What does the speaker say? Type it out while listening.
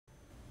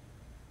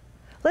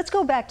Let's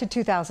go back to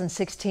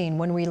 2016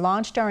 when we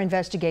launched our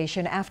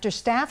investigation after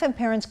staff and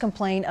parents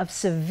complained of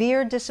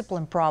severe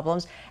discipline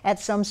problems at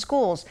some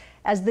schools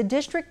as the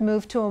district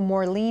moved to a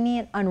more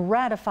lenient,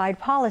 unratified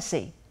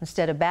policy.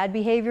 Instead of bad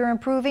behavior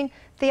improving,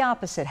 the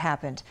opposite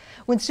happened.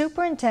 When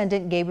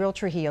Superintendent Gabriel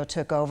Trujillo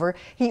took over,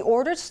 he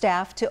ordered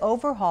staff to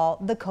overhaul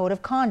the Code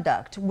of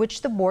Conduct,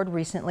 which the board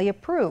recently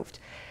approved.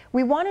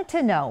 We wanted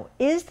to know,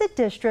 is the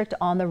district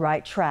on the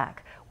right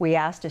track? We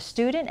asked a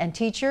student and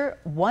teacher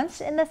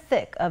once in the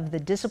thick of the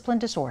discipline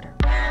disorder.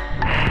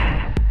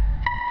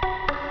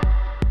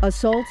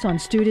 Assaults on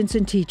students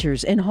and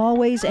teachers in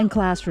hallways and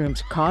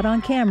classrooms caught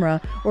on camera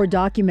or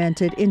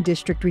documented in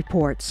district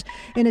reports.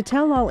 In a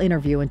tell-all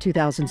interview in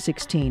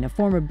 2016, a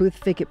former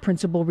Booth-Fickett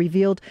principal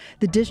revealed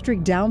the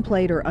district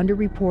downplayed or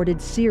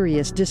underreported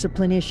serious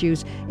discipline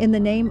issues in the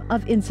name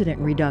of incident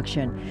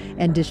reduction,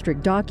 and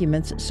district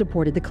documents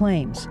supported the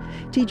claims.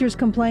 Teachers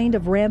complained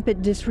of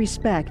rampant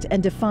disrespect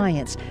and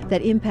defiance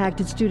that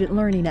impacted student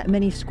learning at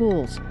many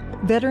schools.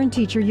 Veteran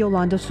teacher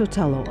Yolanda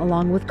Sotelo,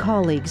 along with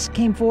colleagues,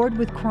 came forward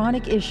with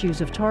chronic issues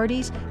of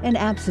tardies and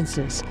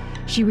absences.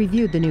 She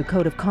reviewed the new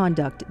Code of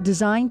Conduct,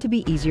 designed to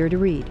be easier to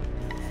read.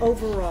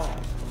 Overall,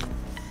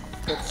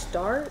 good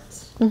start?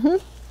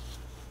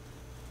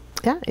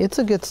 Yeah, it's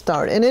a good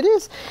start, and it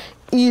is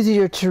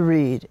easier to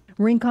read.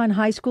 Rincon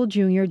High School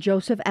junior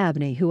Joseph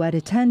Abney, who had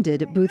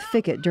attended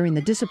Booth-Fickett during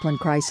the discipline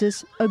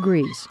crisis,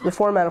 agrees. The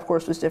format, of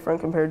course, was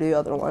different compared to the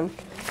other one,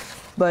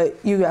 but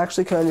you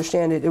actually could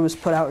understand it. It was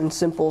put out in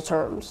simple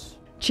terms.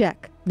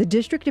 Check. The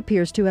district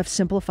appears to have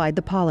simplified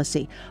the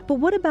policy. But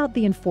what about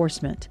the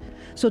enforcement?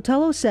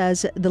 Sotelo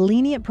says the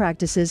lenient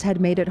practices had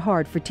made it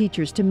hard for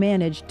teachers to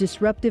manage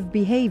disruptive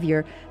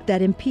behavior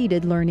that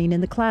impeded learning in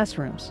the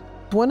classrooms.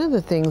 One of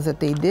the things that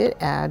they did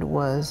add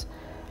was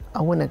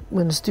when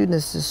a student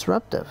is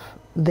disruptive,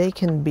 they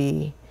can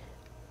be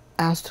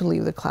asked to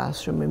leave the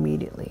classroom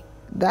immediately.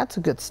 That's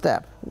a good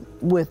step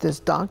with this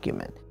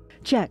document.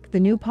 Check. The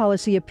new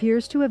policy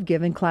appears to have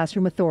given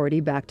classroom authority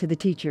back to the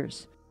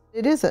teachers.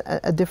 It is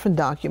a different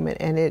document,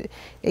 and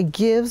it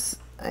gives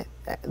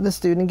the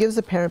student, gives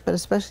the parent, but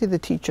especially the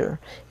teacher,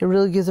 it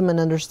really gives them an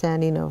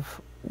understanding of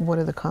what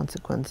are the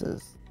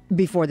consequences.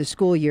 Before the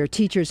school year,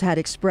 teachers had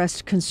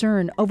expressed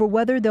concern over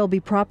whether they'll be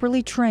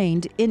properly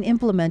trained in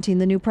implementing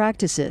the new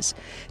practices.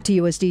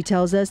 TUSD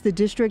tells us the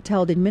district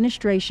held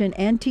administration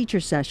and teacher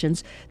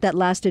sessions that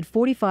lasted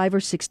 45 or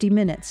 60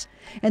 minutes.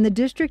 And the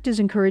district is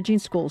encouraging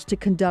schools to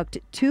conduct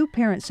 2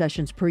 parent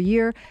sessions per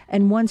year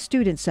and 1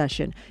 student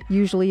session,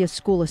 usually a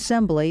school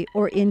assembly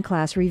or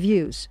in-class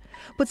reviews.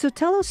 But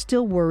Sotelo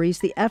still worries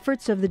the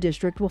efforts of the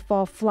district will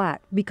fall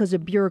flat because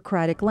of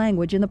bureaucratic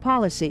language in the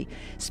policy,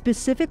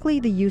 specifically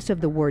the use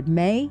of the word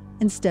may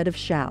instead of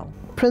shall.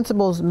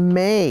 Principals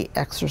may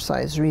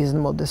exercise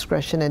reasonable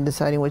discretion in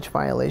deciding which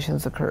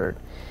violations occurred,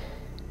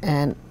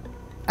 and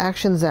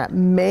actions that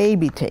may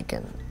be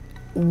taken.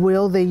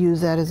 Will they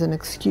use that as an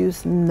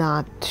excuse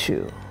not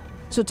to?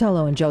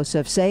 Sotelo and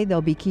Joseph say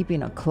they'll be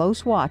keeping a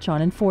close watch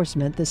on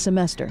enforcement this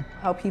semester.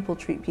 How people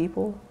treat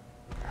people,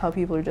 how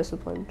people are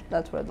disciplined,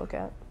 that's what I'd look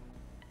at.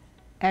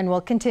 And we'll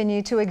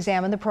continue to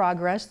examine the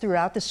progress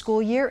throughout the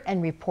school year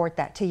and report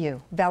that to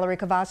you. Valerie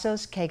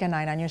Cavazos, KGA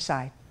 9 on your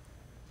side.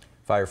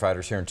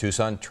 Firefighters here in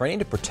Tucson training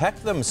to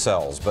protect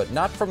themselves, but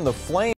not from the flames.